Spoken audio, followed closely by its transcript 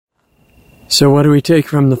So what do we take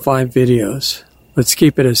from the 5 videos? Let's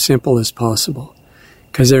keep it as simple as possible,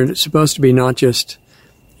 because they're supposed to be not just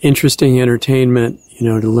interesting entertainment,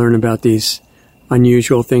 to learn about these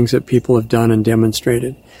unusual things that people have done and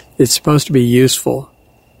demonstrated. It's supposed to be useful.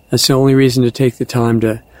 That's the only reason to take the time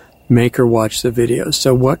to make or watch the videos.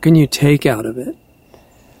 So what can you take out of it?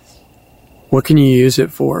 What can you use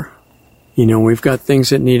it for? We've got things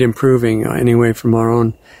that need improving anyway, from our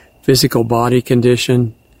own physical body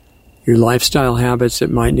condition, your lifestyle habits that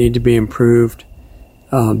might need to be improved,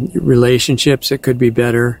 relationships that could be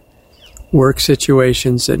better, work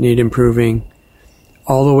situations that need improving,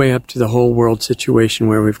 all the way up to the whole world situation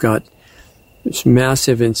where we've got this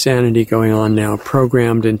massive insanity going on now,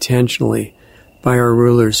 programmed intentionally by our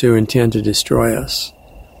rulers who intend to destroy us.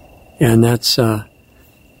 And that's not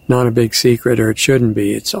a big secret, or it shouldn't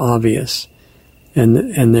be. It's obvious.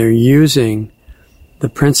 And they're using the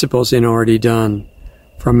principles in Already Done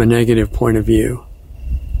from a negative point of view.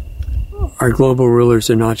 Our global rulers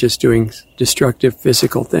are not just doing destructive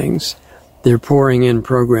physical things. They're pouring in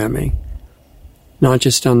programming, not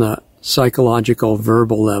just on the psychological,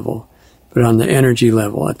 verbal level, but on the energy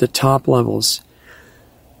level, at the top levels.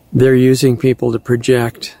 They're using people to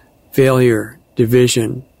project failure,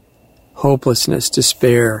 division, hopelessness,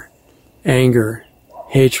 despair, anger,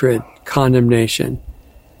 hatred, condemnation,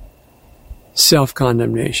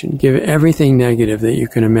 self-condemnation. Give everything negative that you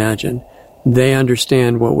can imagine. They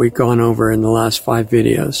understand what we've gone over in the last 5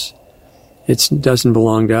 videos. It doesn't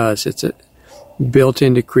belong to us. It's built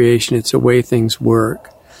into creation. It's the way things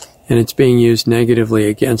work. And it's being used negatively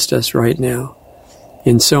against us right now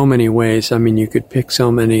in so many ways. You could pick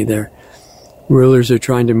so many. Their rulers are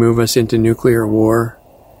trying to move us into nuclear war.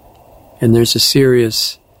 And there's a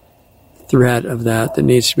serious threat of that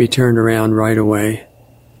needs to be turned around right away.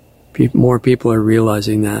 More people are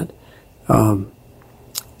realizing that.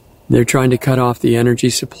 They're trying to cut off the energy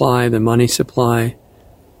supply, the money supply,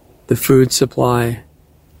 the food supply.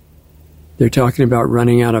 They're talking about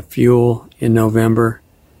running out of fuel in November.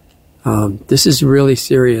 This is really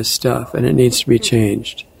serious stuff, and it needs to be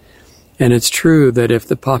changed. And it's true that if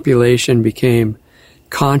the population became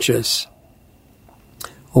conscious,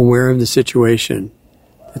 aware of the situation,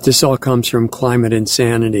 that this all comes from climate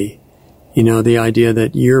insanity. The idea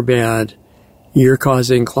that you're bad, you're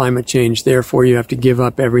causing climate change, therefore you have to give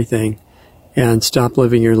up everything and stop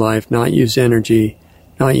living your life, not use energy,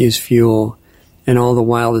 not use fuel. And all the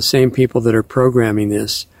while, the same people that are programming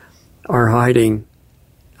this are hiding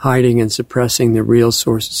and suppressing the real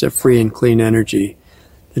sources of free and clean energy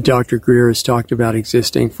that Dr. Greer has talked about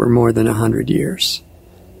existing for more than 100 years.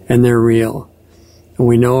 And they're real. And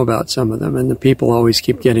we know about some of them, and the people always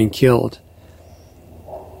keep getting killed.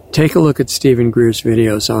 Take a look at Stephen Greer's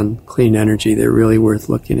videos on clean energy. They're really worth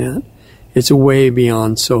looking at. It's way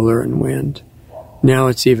beyond solar and wind. Now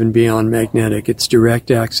it's even beyond magnetic. It's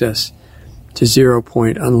direct access to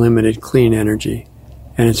 0-point unlimited clean energy.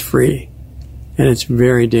 And it's free. And it's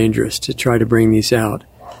very dangerous to try to bring these out.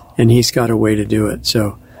 And he's got a way to do it.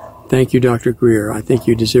 So thank you, Dr. Greer. I think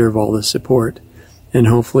you deserve all the support. And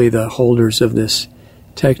hopefully the holders of this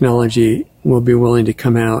technology will be willing to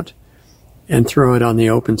come out and throw it on the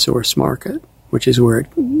open source market, which is where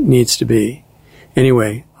it needs to be.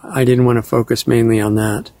 Anyway, I didn't want to focus mainly on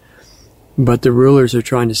that. But the rulers are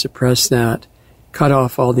trying to suppress that, cut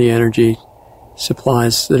off all the energy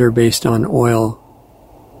supplies that are based on oil,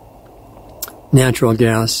 natural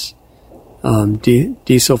gas,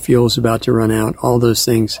 diesel fuel is about to run out, all those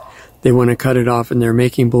things. They want to cut it off, and they're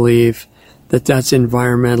making believe that that's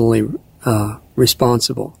environmentally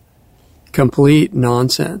responsible. Complete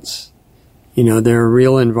nonsense. There are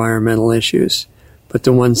real environmental issues, but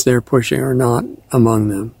the ones they're pushing are not among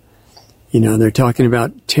them. They're talking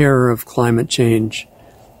about terror of climate change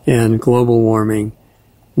and global warming.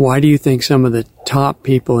 Why do you think some of the top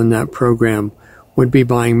people in that program would be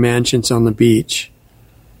buying mansions on the beach?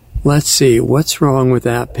 Let's see, what's wrong with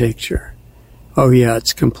that picture? Oh yeah,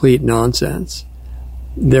 it's complete nonsense.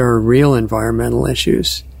 There are real environmental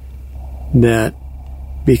issues that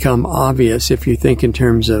become obvious if you think in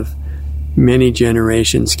terms of many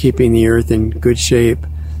generations keeping the earth in good shape,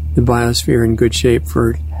 the biosphere in good shape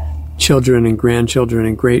for children and grandchildren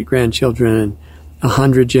and great-grandchildren and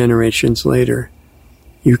 100 generations later.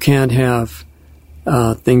 You can't have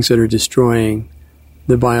things that are destroying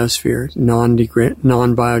the biosphere,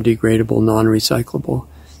 non-biodegradable, non-recyclable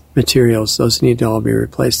materials. Those need to all be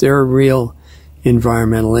replaced. There are real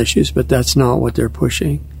environmental issues, but that's not what they're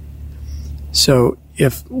pushing. So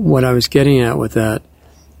if what I was getting at with that,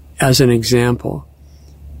 as an example,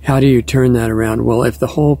 how do you turn that around? Well, if the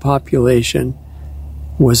whole population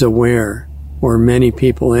was aware, or many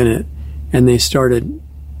people in it, and they started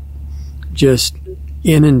just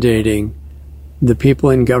inundating the people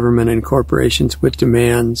in government and corporations with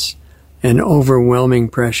demands and overwhelming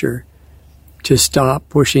pressure to stop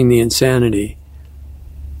pushing the insanity,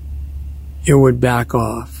 it would back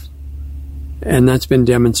off. And that's been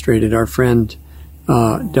demonstrated. Our friend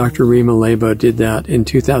Dr. Rima Lebo did that in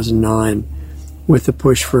 2009 with the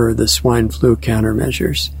push for the swine flu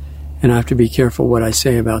countermeasures. And I have to be careful what I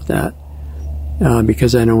say about that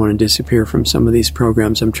because I don't want to disappear from some of these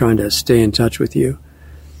programs. I'm trying to stay in touch with you.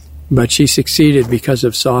 But she succeeded because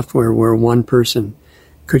of software where one person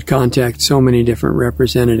could contact so many different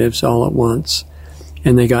representatives all at once.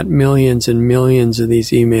 And they got millions and millions of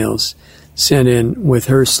these emails sent in with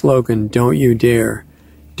her slogan, "Don't you dare.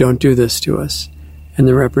 Don't do this to us." And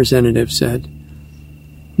the representative said,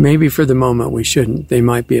 maybe for the moment we shouldn't. They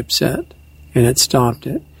might be upset. And it stopped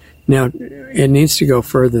it. Now, it needs to go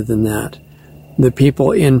further than that. The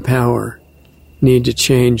people in power need to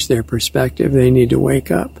change their perspective. They need to wake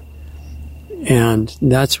up. And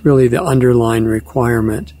that's really the underlying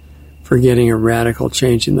requirement for getting a radical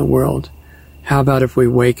change in the world. How about if we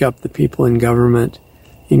wake up the people in government,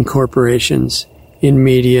 in corporations, in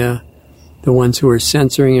media, the ones who are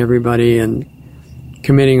censoring everybody and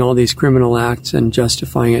committing all these criminal acts and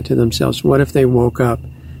justifying it to themselves? What if they woke up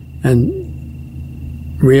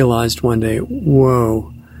and realized one day,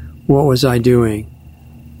 whoa, what was I doing?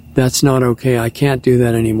 That's not okay. I can't do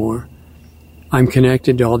that anymore. I'm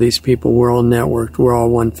connected to all these people. We're all networked. We're all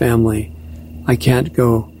one family. I can't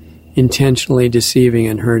go intentionally deceiving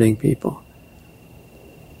and hurting people.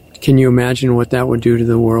 Can you imagine what that would do to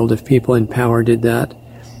the world if people in power did that?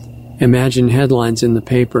 Imagine headlines in the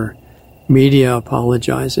paper. Media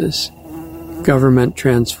apologizes. Government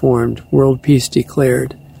transformed. World peace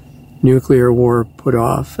declared. Nuclear war put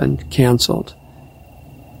off and canceled.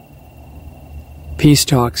 Peace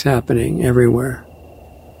talks happening everywhere.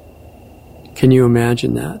 Can you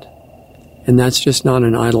imagine that? And that's just not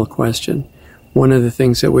an idle question. One of the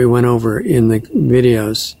things that we went over in the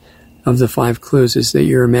videos of the 5 clues is that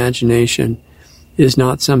your imagination is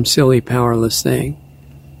not some silly, powerless thing.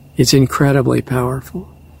 It's incredibly powerful.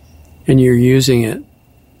 And you're using it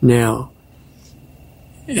now.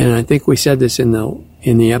 And I think we said this in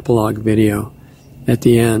the epilogue video at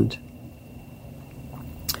the end.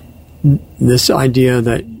 This idea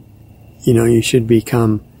that, you should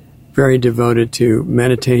become very devoted to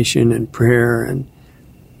meditation and prayer and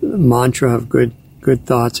mantra of good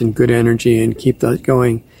thoughts and good energy and keep that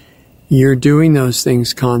going. You're doing those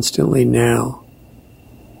things constantly now.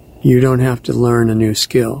 You don't have to learn a new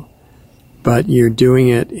skill, but you're doing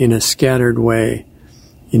it in a scattered way.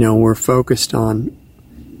 We're focused on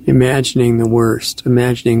imagining the worst,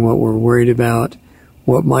 imagining what we're worried about,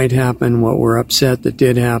 what might happen, what we're upset that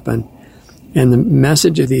did happen. And the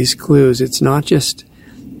message of these clues, it's not just,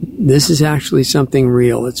 this is actually something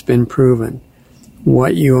real. It's been proven.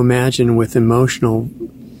 What you imagine with emotional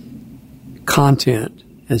content,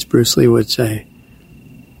 as Bruce Lee would say,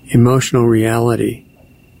 emotional reality,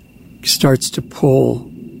 starts to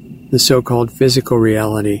pull the so-called physical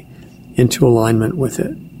reality into alignment with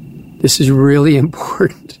it. This is really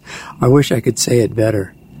important. I wish I could say it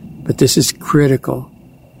better, but this is critical.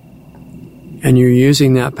 And you're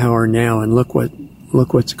using that power now, and look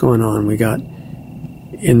what's going on. We got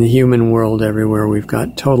in the human world everywhere, we've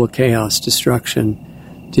got total chaos,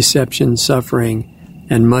 destruction, deception, suffering,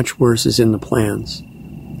 and much worse is in the plans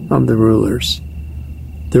of the rulers.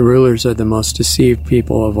 The rulers are the most deceived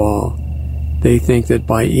people of all. They think that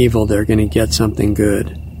by evil they're going to get something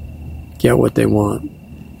good, get what they want.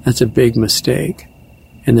 That's a big mistake.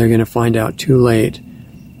 And they're going to find out too late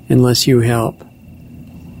unless you help.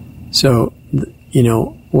 So,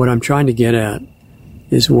 what I'm trying to get at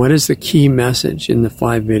is what is the key message in the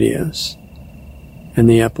 5 videos and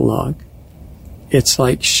the epilogue? It's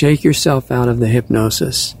like shake yourself out of the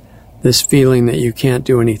hypnosis, this feeling that you can't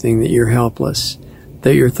do anything, that you're helpless,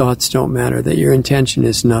 that your thoughts don't matter, that your intention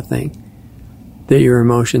is nothing, that your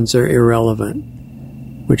emotions are irrelevant,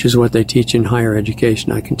 which is what they teach in higher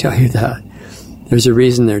education, I can tell you that. There's a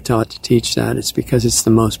reason they're taught to teach that. It's because it's the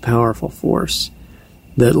most powerful force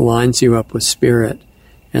that lines you up with spirit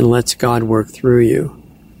and lets God work through you.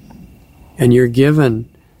 And you're given,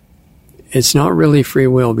 it's not really free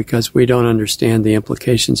will because we don't understand the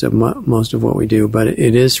implications of most of what we do, but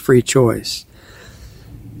it is free choice.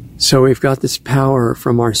 So we've got this power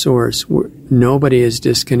from our source. Nobody is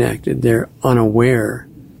disconnected. They're unaware.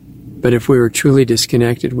 But if we were truly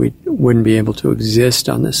disconnected, we wouldn't be able to exist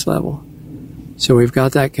on this level. So we've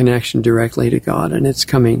got that connection directly to God, and it's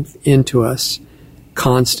coming into us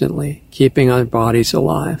constantly, keeping our bodies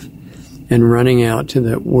alive. and running out to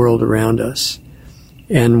the world around us.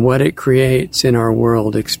 And what it creates in our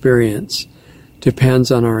world experience depends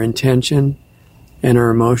on our intention and our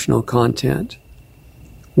emotional content,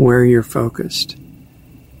 where you're focused,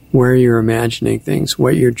 where you're imagining things,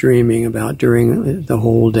 what you're dreaming about during the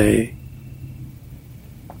whole day.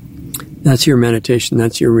 That's your meditation.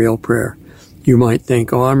 That's your real prayer. You might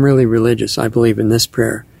think, oh, I'm really religious. I believe in this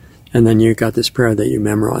prayer. And then you got this prayer that you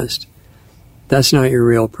memorized. That's not your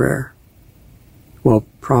real prayer. Well,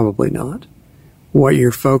 probably not. What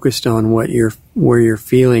you're focused on, where your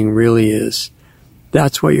feeling really is,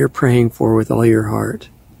 that's what you're praying for with all your heart.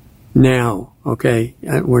 Now, okay?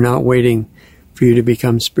 We're not waiting for you to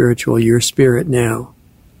become spiritual. You're spirit now.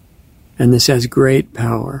 And this has great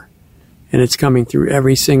power. And it's coming through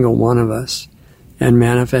every single one of us and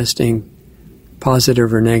manifesting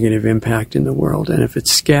positive or negative impact in the world. And if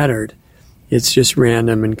it's scattered, it's just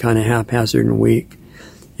random and kind of haphazard and weak.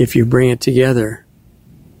 If you bring it together,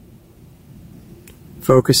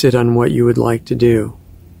 focus it on what you would like to do,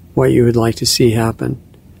 what you would like to see happen.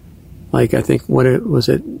 Like, I think,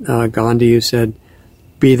 Gandhi who said,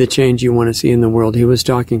 be the change you want to see in the world. He was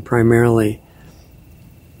talking primarily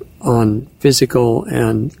on physical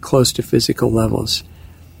and close to physical levels.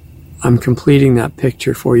 I'm completing that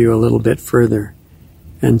picture for you a little bit further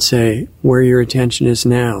and say where your attention is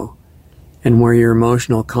now and where your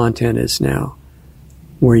emotional content is now,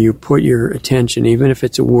 where you put your attention, even if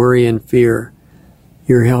it's a worry and fear,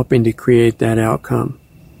 you're helping to create that outcome.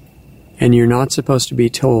 And you're not supposed to be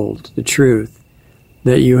told the truth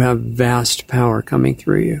that you have vast power coming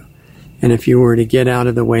through you. And if you were to get out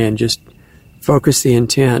of the way and just focus the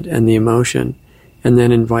intent and the emotion and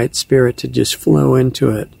then invite spirit to just flow into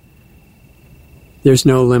it, there's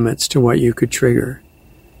no limits to what you could trigger.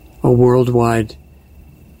 A worldwide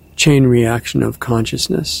chain reaction of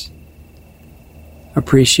consciousness,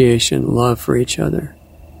 appreciation, love for each other.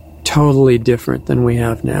 Totally different than we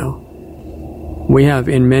have now. We have,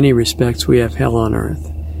 in many respects, we have hell on earth.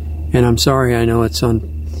 And I'm sorry, I know it's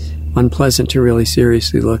unpleasant to really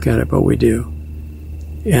seriously look at it, but we do.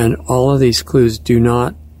 And all of these clues do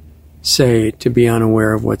not say to be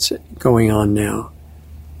unaware of what's going on now.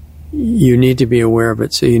 You need to be aware of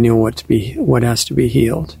it so you know what has to be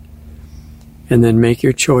healed. And then make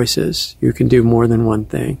your choices. You can do more than one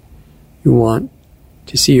thing. You want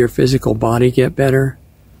to see your physical body get better?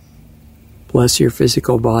 Bless your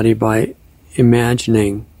physical body by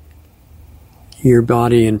imagining your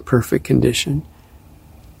body in perfect condition.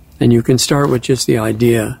 And you can start with just the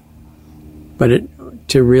idea, but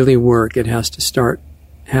to really work, it has to start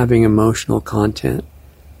having emotional content,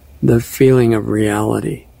 the feeling of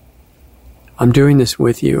reality. I'm doing this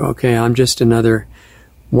with you, okay? I'm just another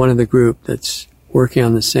one of the group that's working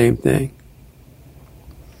on the same thing.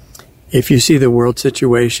 If you see the world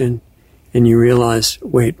situation and you realize,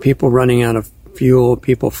 wait, people running out of fuel,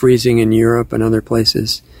 people freezing in Europe and other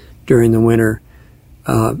places during the winter,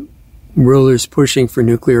 rulers pushing for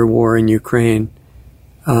nuclear war in Ukraine,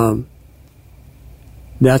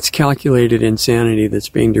 that's calculated insanity that's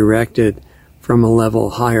being directed from a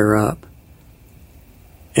level higher up.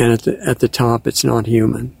 And at the top, it's not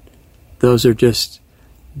human. Those are just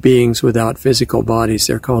beings without physical bodies.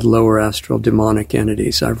 They're called lower astral demonic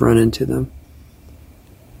entities. I've run into them.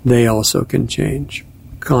 They also can change,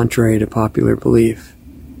 contrary to popular belief.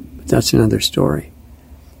 But that's another story.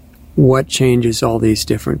 What changes all these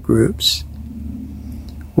different groups?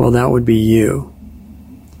 Well, that would be you.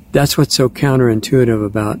 That's what's so counterintuitive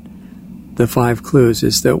about the 5 clues,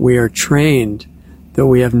 is that we are trained that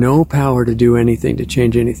we have no power to do anything, to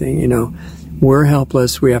change anything. You know, we're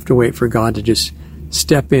helpless. We have to wait for God to just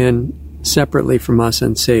step in separately from us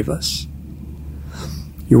and save us.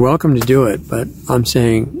 You're welcome to do it, but I'm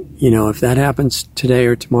saying, you know, if that happens today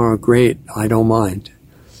or tomorrow, great, I don't mind.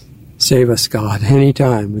 Save us, God,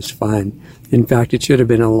 anytime is fine. In fact, it should have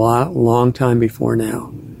been a long time before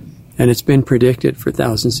now. And it's been predicted for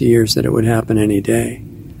thousands of years that it would happen any day.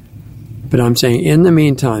 But I'm saying, in the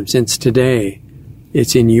meantime, since today,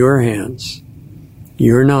 it's in your hands.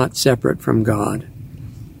 You're not separate from God.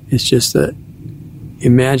 It's just the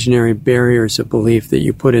imaginary barriers of belief that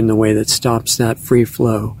you put in the way that stops that free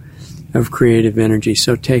flow of creative energy.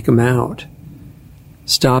 So take them out.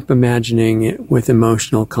 Stop imagining it with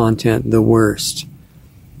emotional content the worst.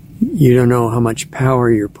 You don't know how much power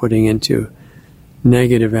you're putting into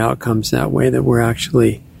negative outcomes that way, that we're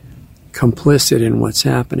actually complicit in what's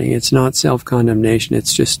happening. It's not self-condemnation.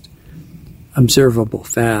 It's just observable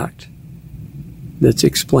fact that's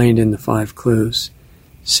explained in the 5 clues.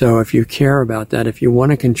 So if you care about that, if you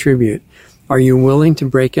want to contribute, are you willing to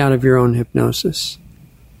break out of your own hypnosis?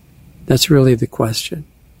 That's really the question.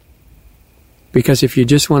 Because if you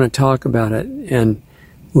just want to talk about it and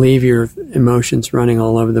leave your emotions running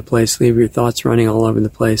all over the place, leave your thoughts running all over the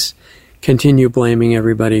place, continue blaming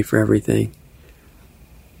everybody for everything,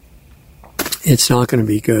 it's not going to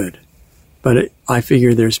be good. But I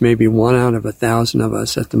figure there's maybe 1 out of 1,000 of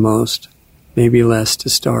us at the most, maybe less to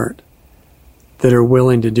start, that are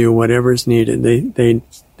willing to do whatever's needed.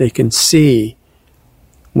 They can see,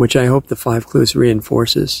 which I hope the 5 Clues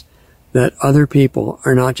reinforces, that other people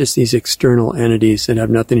are not just these external entities that have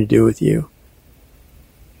nothing to do with you.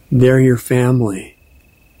 They're your family.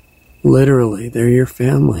 Literally, they're your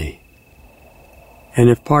family. And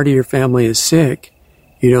if part of your family is sick,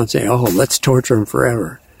 you don't say, oh, let's torture them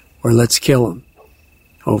forever, or let's kill them.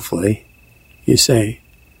 Hopefully, you say,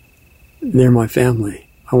 they're my family.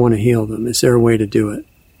 I want to heal them. Is there a way to do it?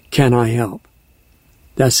 Can I help?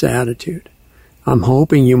 That's the attitude. I'm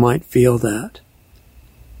hoping you might feel that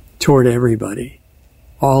toward everybody,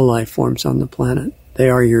 all life forms on the planet. They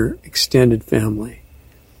are your extended family.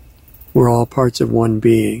 We're all parts of one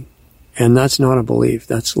being. And that's not a belief,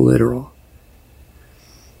 that's literal.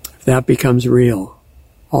 If that becomes real,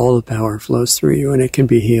 all the power flows through you and it can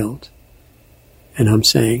be healed. And I'm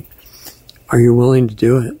saying, are you willing to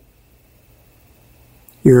do it?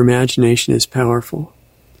 Your imagination is powerful.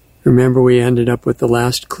 Remember, we ended up with the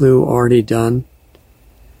last clue already done.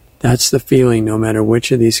 That's the feeling, no matter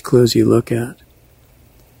which of these clues you look at.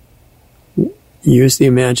 Use the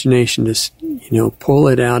imagination to, pull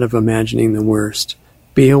it out of imagining the worst.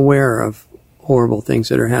 Be aware of horrible things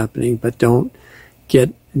that are happening, but don't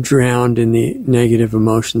get drowned in the negative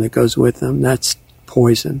emotion that goes with them. That's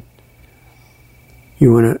poison.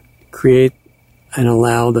 You want to create and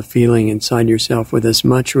allow the feeling inside yourself with as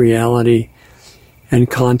much reality and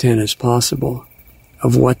content as possible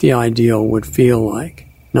of what the ideal would feel like.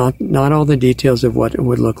 Not all the details of what it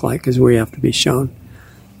would look like, because we have to be shown,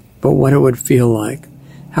 but what it would feel like.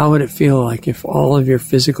 How would it feel like if all of your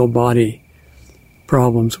physical body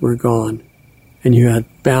problems were gone and you had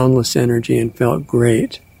boundless energy and felt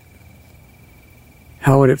great?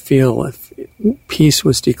 How would it feel if peace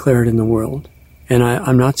was declared in the world? And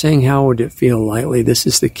I'm not saying how would it feel lightly. This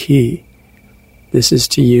is the key. This is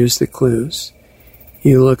to use the clues.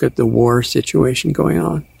 You look at the war situation going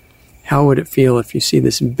on. How would it feel if you see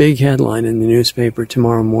this big headline in the newspaper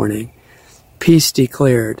tomorrow morning? Peace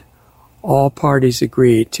declared. All parties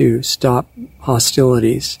agree to stop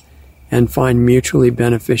hostilities and find mutually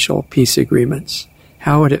beneficial peace agreements.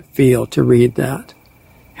 How would it feel to read that?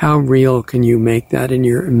 How real can you make that in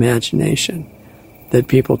your imagination that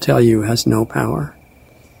people tell you has no power?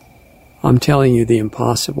 I'm telling you the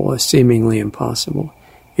impossible is seemingly impossible.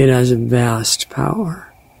 It has vast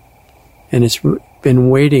power. And it's been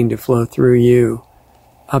waiting to flow through you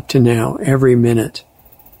up to now, every minute.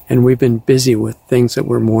 And we've been busy with things that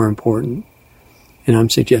were more important. And I'm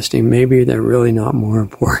suggesting maybe they're really not more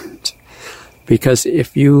important. Because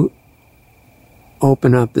if you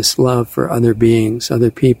open up this love for other beings,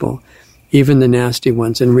 other people, even the nasty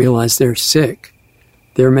ones, and realize they're sick,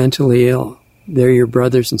 they're mentally ill, they're your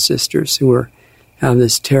brothers and sisters who have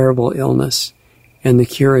this terrible illness, and the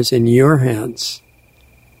cure is in your hands,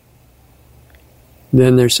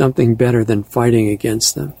 then there's something better than fighting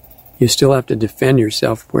against them. You still have to defend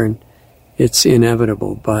yourself when it's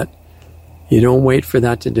inevitable, but you don't wait for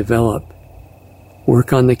that to develop.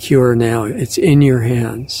 Work on the cure now. It's in your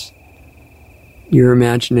hands. Your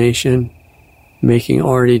imagination making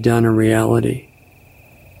already done a reality.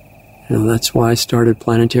 That's why I started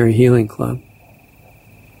Planetary Healing Club.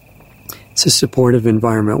 It's a supportive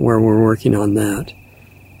environment where we're working on that.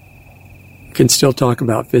 We can still talk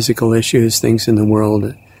about physical issues, things in the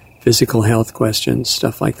world, physical health questions,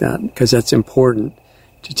 stuff like that, because that's important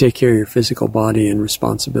to take care of your physical body and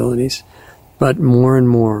responsibilities. But more and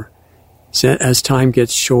more, as time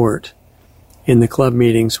gets short, in the club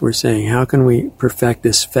meetings we're saying, how can we perfect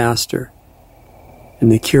this faster?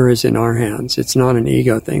 And the cure is in our hands. It's not an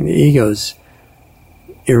ego thing. The ego's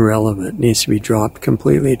irrelevant. It needs to be dropped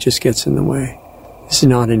completely. It just gets in the way. This is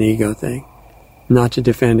not an ego thing. Not to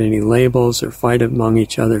defend any labels or fight among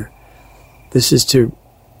each other. This is to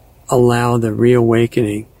allow the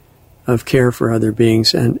reawakening of care for other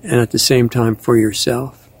beings and at the same time for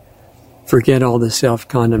yourself. Forget all the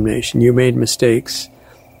self-condemnation. You made mistakes.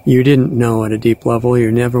 You didn't know at a deep level.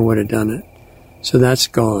 You never would have done it. So that's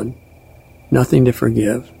gone. Nothing to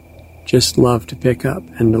forgive. Just love to pick up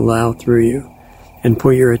and allow through you. And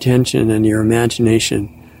put your attention and your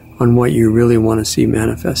imagination on what you really want to see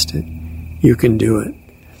manifested. You can do it.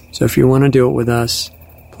 So if you want to do it with us,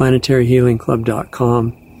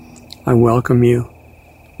 planetaryhealingclub.com. I welcome you.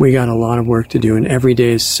 We got a lot of work to do, and every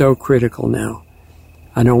day is so critical now.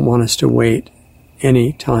 I don't want us to wait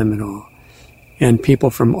any time at all. And people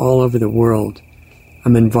from all over the world,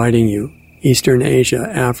 I'm inviting you. Eastern Asia,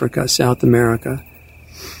 Africa, South America,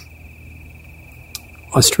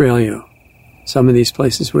 Australia. Some of these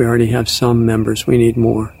places we already have some members. We need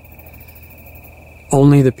more.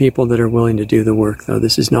 Only the people that are willing to do the work, though.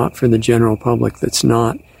 This is not for the general public that's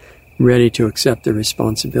not ready to accept the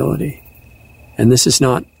responsibility. And this is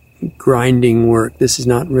not grinding work. This is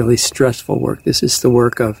not really stressful work. This is the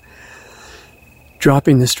work of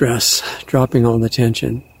dropping the stress, dropping all the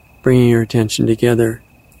tension, bringing your attention together,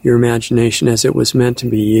 your imagination as it was meant to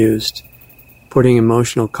be used, putting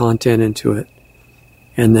emotional content into it,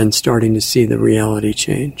 and then starting to see the reality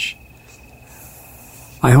change.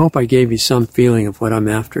 I hope I gave you some feeling of what I'm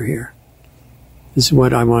after here. This is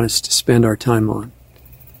what I want us to spend our time on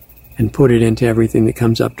and put it into everything that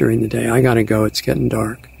comes up during the day. I gotta go, it's getting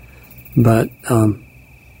dark. But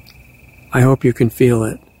I hope you can feel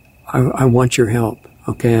it. I want your help,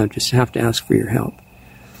 okay? I just have to ask for your help.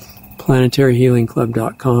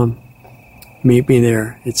 PlanetaryHealingClub.com. Meet me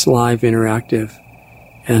there. It's live, interactive,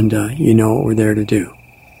 and you know what we're there to do.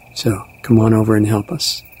 So come on over and help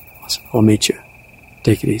us. I'll meet you.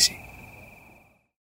 Take it easy.